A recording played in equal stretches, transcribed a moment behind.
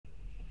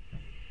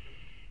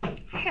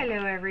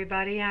Hello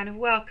everybody and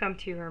welcome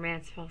to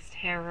Romanceful's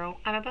Tarot.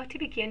 I'm about to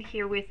begin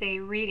here with a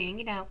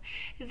reading. Now,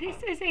 this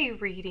is a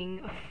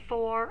reading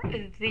for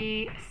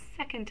the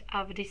 2nd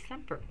of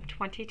December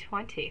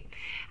 2020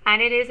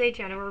 and it is a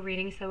general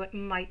reading, so it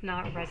might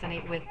not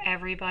resonate with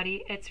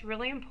everybody. It's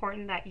really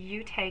important that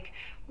you take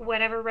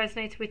whatever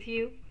resonates with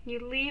you.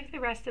 You leave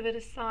the rest of it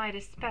aside,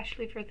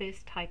 especially for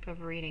this type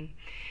of reading.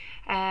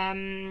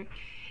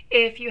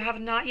 If you have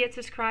not yet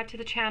subscribed to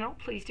the channel,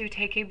 please do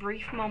take a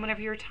brief moment of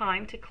your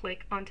time to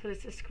click onto the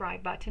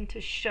subscribe button to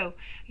show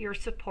your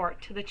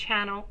support to the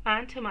channel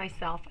and to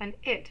myself, and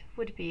it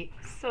would be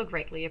so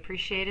greatly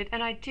appreciated,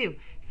 and I do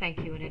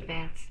thank you in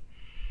advance.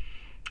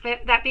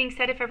 That being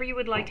said, if ever you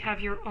would like to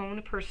have your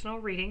own personal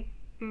reading,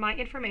 my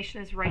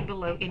information is right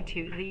below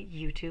into the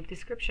YouTube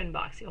description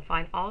box. You'll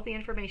find all the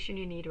information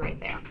you need right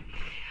there.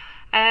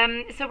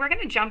 So we're going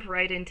to jump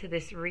right into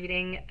this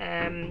reading.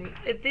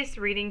 This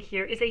reading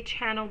here is a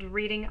channeled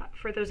reading.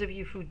 For those of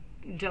you who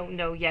don't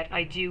know yet,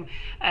 I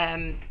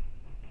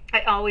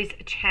always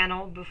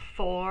channel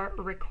before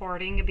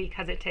recording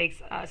because it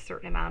takes a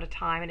certain amount of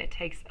time and it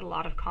takes a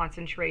lot of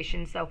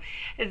concentration. So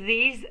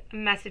these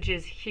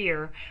messages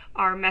here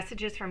are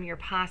messages from your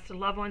past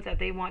loved ones that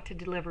they want to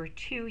deliver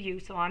to you.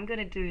 So I'm going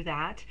to do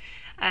that.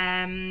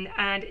 And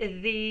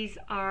these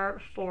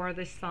are for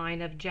the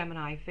sign of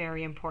Gemini.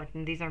 Very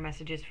important. These are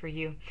messages for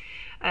you.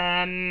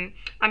 I'm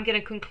going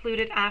to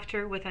conclude it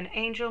after with an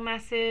angel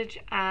message,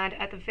 and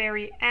at the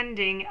very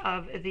ending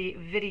of the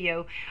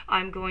video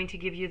I'm going to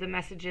give you the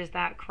messages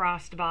that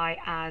crossed by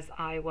as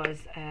I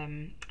was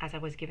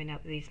giving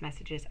out these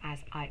messages, as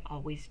I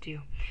always do.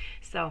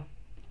 So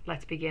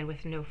let's begin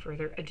with no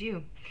further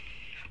ado.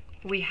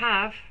 We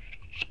have: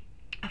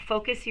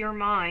 focus your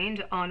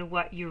mind on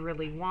what you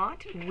really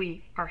want.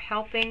 We are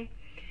helping.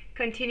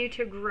 Continue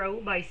to grow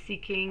by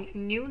seeking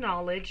new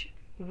knowledge.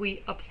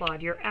 We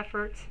applaud your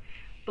efforts.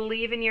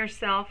 Believe in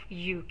yourself.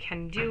 You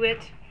can do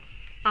it.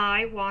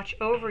 I watch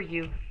over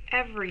you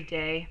every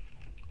day,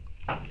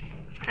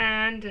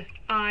 and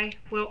I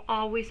will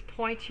always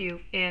point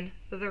you in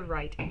the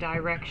right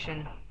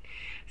direction.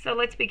 So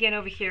let's begin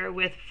over here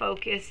with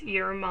focus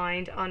your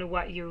mind on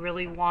what you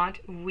really want.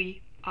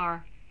 We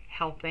are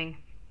helping.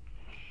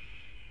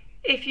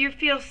 If you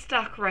feel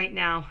stuck right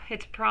now,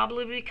 it's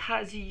probably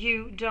because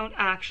you don't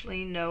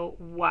actually know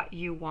what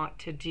you want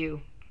to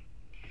do.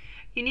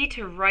 You need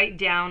to write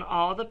down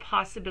all the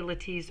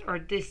possibilities or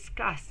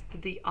discuss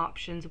the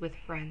options with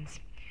friends.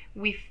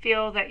 We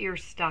feel that you're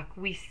stuck.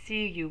 We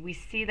see you. We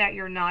see that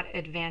you're not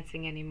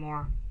advancing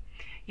anymore.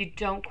 You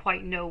don't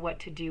quite know what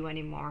to do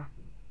anymore.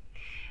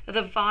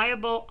 The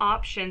viable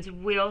options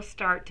will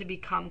start to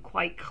become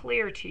quite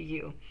clear to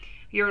you.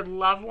 Your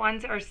loved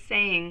ones are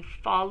saying,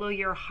 follow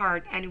your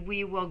heart and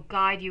we will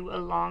guide you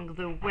along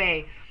the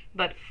way,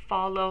 but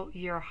follow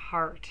your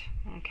heart,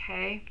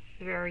 okay?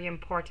 Very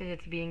important.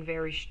 It's being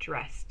very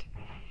stressed.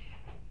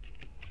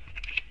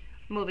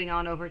 Moving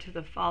on over to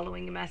the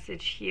following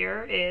message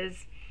here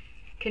is: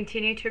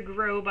 continue to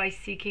grow by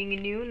seeking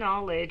new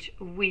knowledge.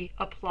 We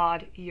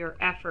applaud your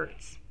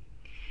efforts.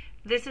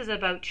 This is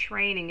about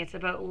training. It's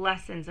about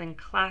lessons and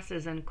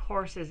classes and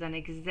courses and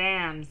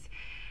exams.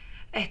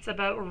 It's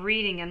about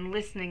reading and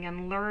listening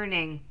and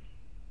learning.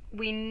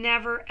 We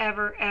never,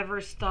 ever,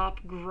 ever stop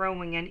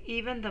growing, and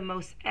even the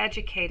most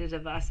educated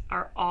of us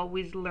are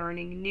always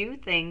learning new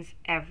things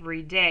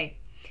every day.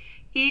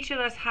 Each of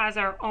us has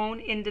our own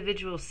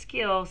individual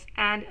skills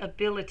and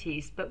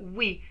abilities, but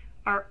we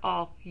are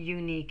all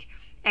unique.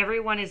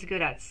 Everyone is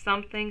good at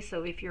something,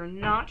 so if you're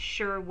not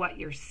sure what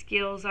your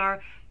skills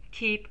are,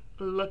 keep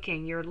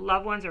looking. Your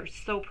loved ones are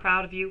so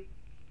proud of you.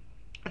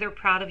 They're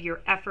proud of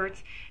your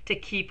efforts to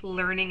keep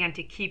learning and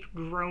to keep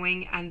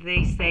growing, and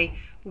they say,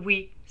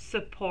 we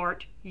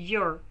support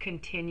your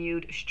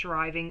continued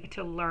striving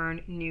to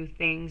learn new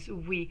things.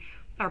 We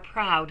are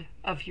proud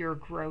of your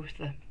growth.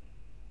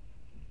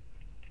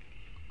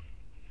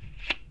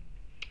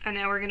 And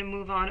now we're going to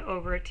move on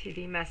over to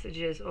the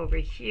messages over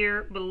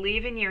here.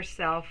 Believe in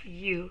yourself.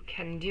 You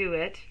can do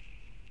it.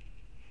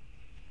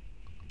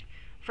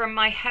 From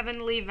my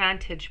heavenly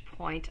vantage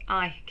point,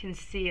 I can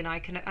see and I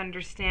can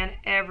understand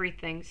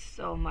everything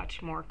so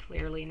much more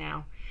clearly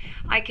now.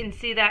 I can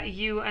see that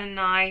you and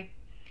I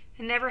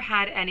never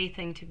had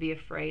anything to be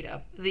afraid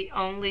of. The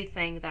only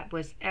thing that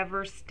was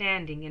ever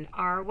standing in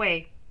our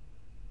way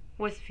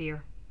was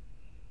fear.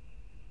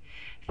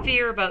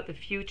 Fear about the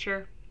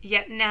future.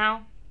 Yet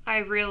now I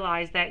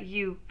realize that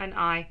you and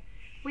I,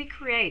 we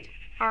create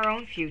our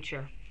own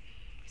future.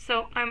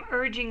 So I'm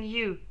urging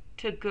you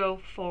to go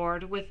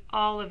forward with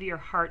all of your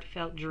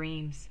heartfelt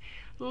dreams.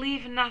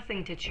 Leave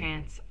nothing to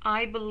chance.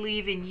 I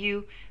believe in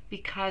you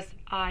because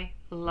I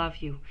love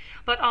you,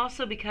 but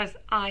also because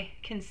I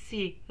can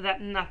see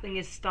that nothing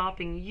is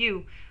stopping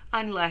you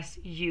unless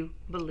you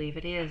believe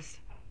it is.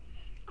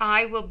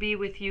 I will be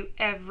with you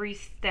every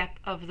step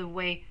of the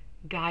way,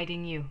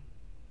 guiding you.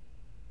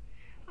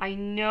 I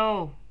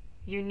know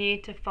you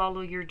need to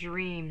follow your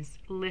dreams.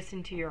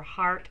 Listen to your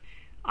heart.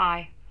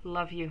 I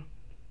love you.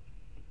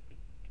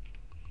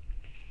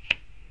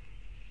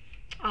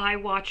 I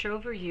watch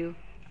over you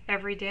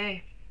every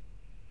day.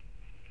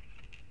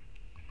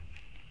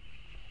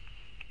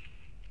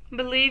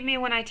 Believe me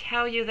when I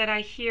tell you that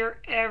I hear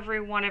every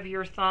one of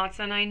your thoughts,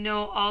 and I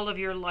know all of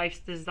your life's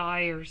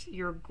desires,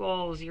 your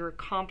goals, your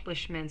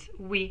accomplishments.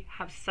 We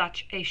have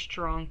such a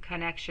strong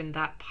connection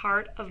that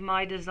part of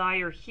my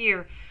desire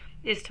here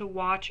is to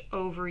watch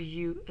over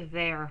you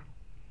there.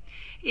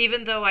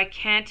 Even though I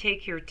can't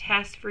take your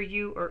test for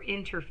you or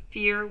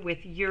interfere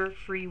with your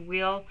free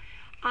will,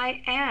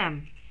 I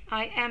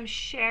am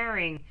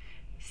sharing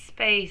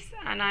space,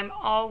 and I'm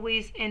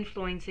always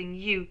influencing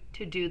you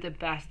to do the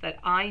best that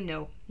I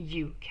know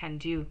you can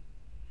do.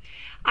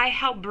 I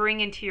help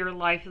bring into your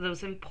life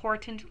those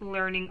important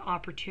learning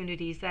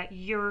opportunities that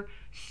your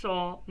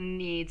soul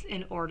needs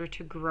in order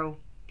to grow.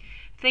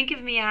 Think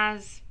of me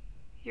as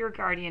your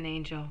guardian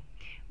angel.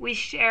 We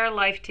share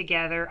life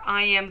together.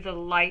 I am the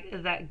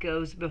light that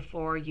goes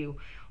before you,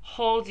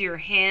 holds your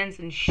hands,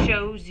 and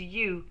shows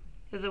you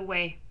the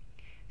way.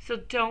 So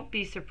don't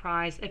be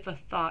surprised if a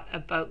thought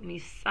about me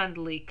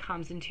suddenly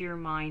comes into your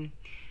mind,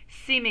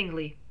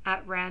 seemingly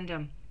at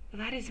random.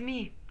 That is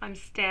me. I'm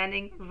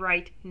standing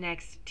right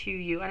next to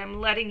you, and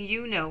I'm letting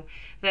you know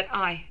that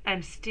I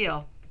am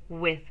still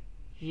with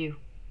you.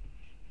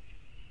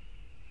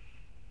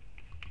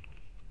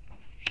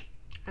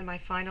 And my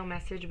final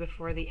message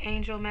before the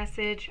angel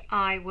message,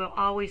 I will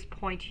always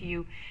point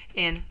you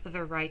in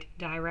the right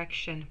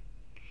direction.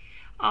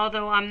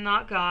 Although I'm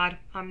not God,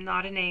 I'm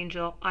not an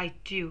angel, I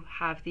do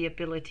have the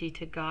ability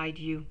to guide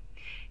you.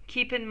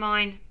 Keep in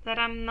mind that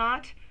I'm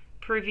not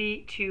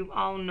privy to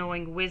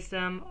all-knowing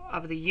wisdom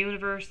of the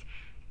universe.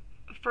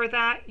 For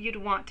that,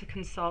 you'd want to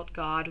consult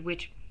God,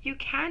 which you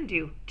can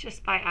do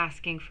just by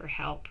asking for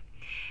help.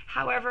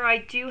 However, I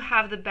do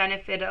have the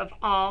benefit of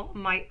all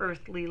my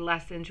earthly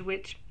lessons,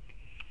 which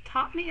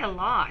taught me a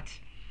lot.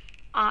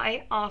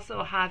 I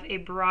also have a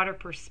broader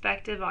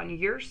perspective on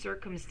your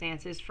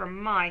circumstances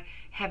from my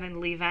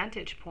heavenly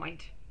vantage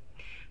point.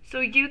 So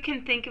you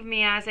can think of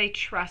me as a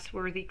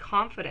trustworthy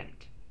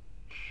confidant,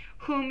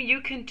 whom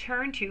you can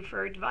turn to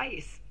for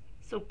advice.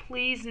 So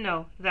please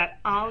know that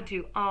I'll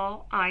do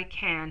all I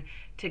can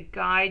to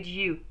guide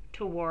you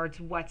towards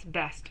what's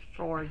best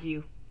for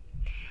you.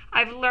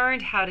 I've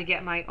learned how to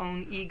get my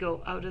own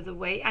ego out of the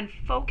way and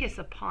focus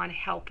upon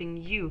helping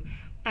you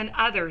and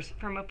others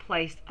from a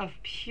place of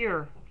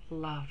pure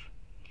love.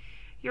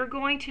 You're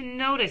going to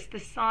notice the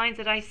signs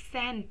that I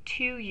send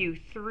to you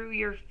through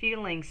your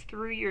feelings,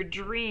 through your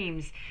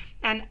dreams,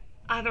 and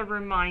other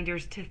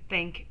reminders to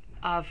think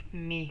of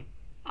me.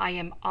 I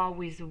am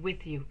always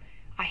with you.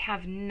 I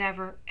have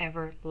never,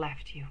 ever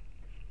left you.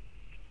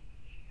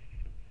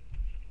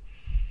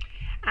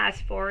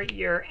 As for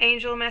your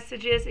angel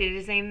messages, it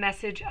is a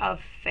message of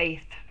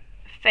faith.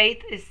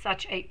 Faith is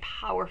such a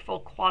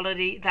powerful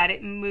quality that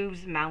it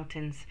moves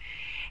mountains.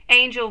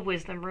 Angel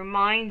wisdom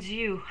reminds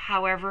you,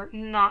 however,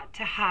 not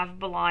to have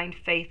blind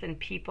faith in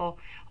people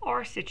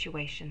or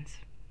situations.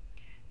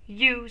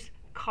 Use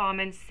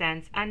common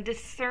sense and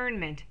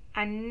discernment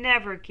and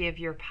never give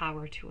your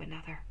power to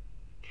another.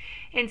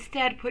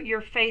 Instead, put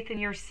your faith in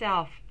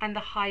yourself and the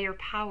higher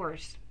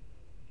powers.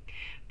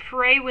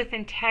 Pray with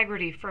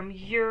integrity from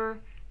your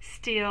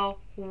still,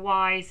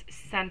 wise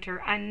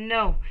center and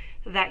know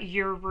that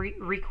your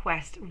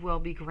request will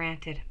be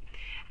granted.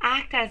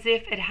 Act as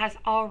if it has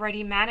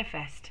already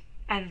manifested,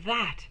 and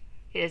that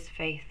is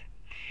faith.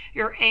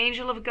 Your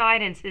angel of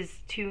guidance is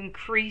to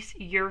increase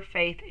your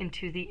faith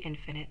into the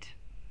infinite.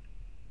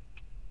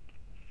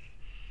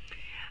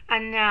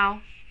 And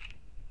now,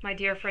 my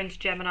dear friends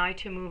Gemini,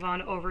 to move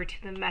on over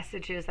to the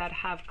messages that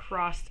have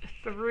crossed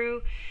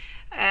through.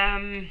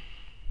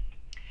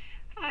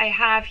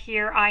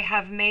 I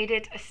have made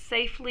it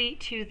safely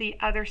to the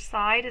other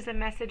side is a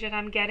message that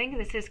I'm getting.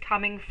 This is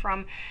coming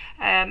from,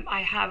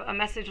 I have a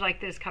message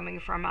like this coming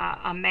from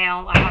a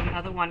male. I have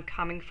another one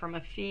coming from a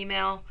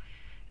female.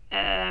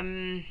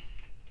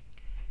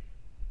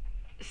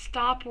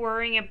 Stop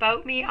worrying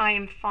about me. I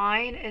am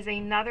fine is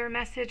another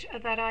message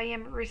that I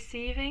am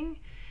receiving.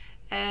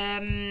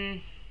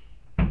 And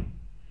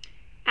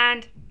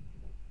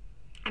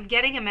I'm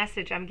getting a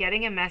message. I'm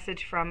getting a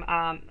message from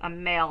a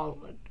male.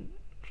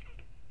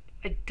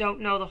 I don't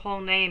know the whole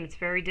name. It's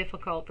very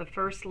difficult. The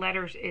first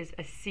letters is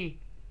a C.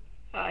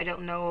 I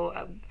don't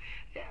know.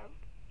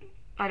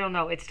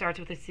 It starts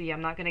with a C.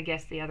 I'm not going to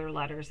guess the other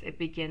letters. It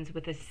begins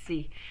with a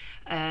C.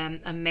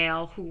 A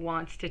male who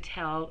wants to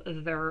tell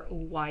their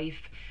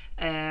wife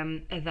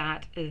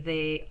that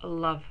they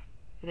love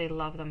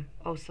them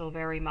oh so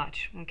very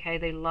much. Okay,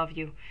 they love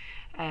you.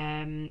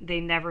 They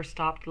never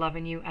stopped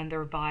loving you, and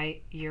they're by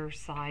your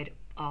side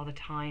all the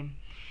time.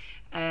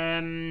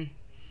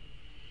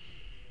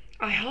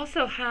 I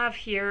also have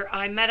here,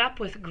 I met up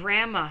with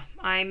Grandma.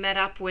 I met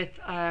up with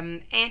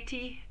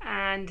Auntie,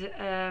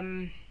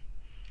 and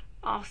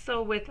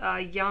also with a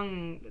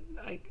young,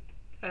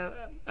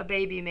 a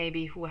baby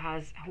maybe who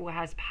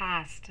has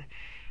passed.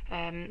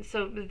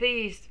 So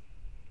these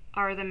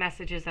are the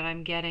messages that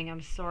I'm getting.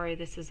 I'm sorry,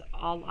 this is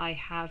all I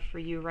have for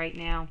you right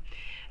now.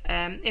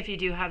 If you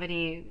do have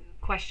any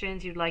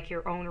questions, you'd like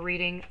your own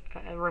reading,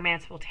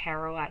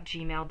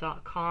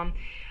 romancefultarot@gmail.com.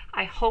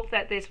 I hope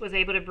that this was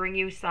able to bring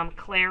you some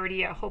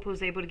clarity. I hope it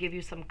was able to give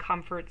you some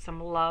comfort, some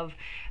love.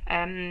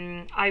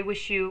 I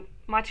wish you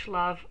much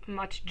love,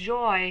 much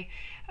joy,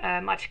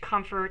 much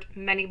comfort,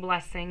 many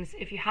blessings.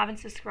 If you haven't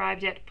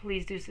subscribed yet,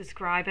 please do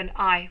subscribe, and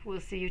I will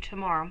see you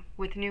tomorrow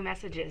with new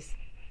messages.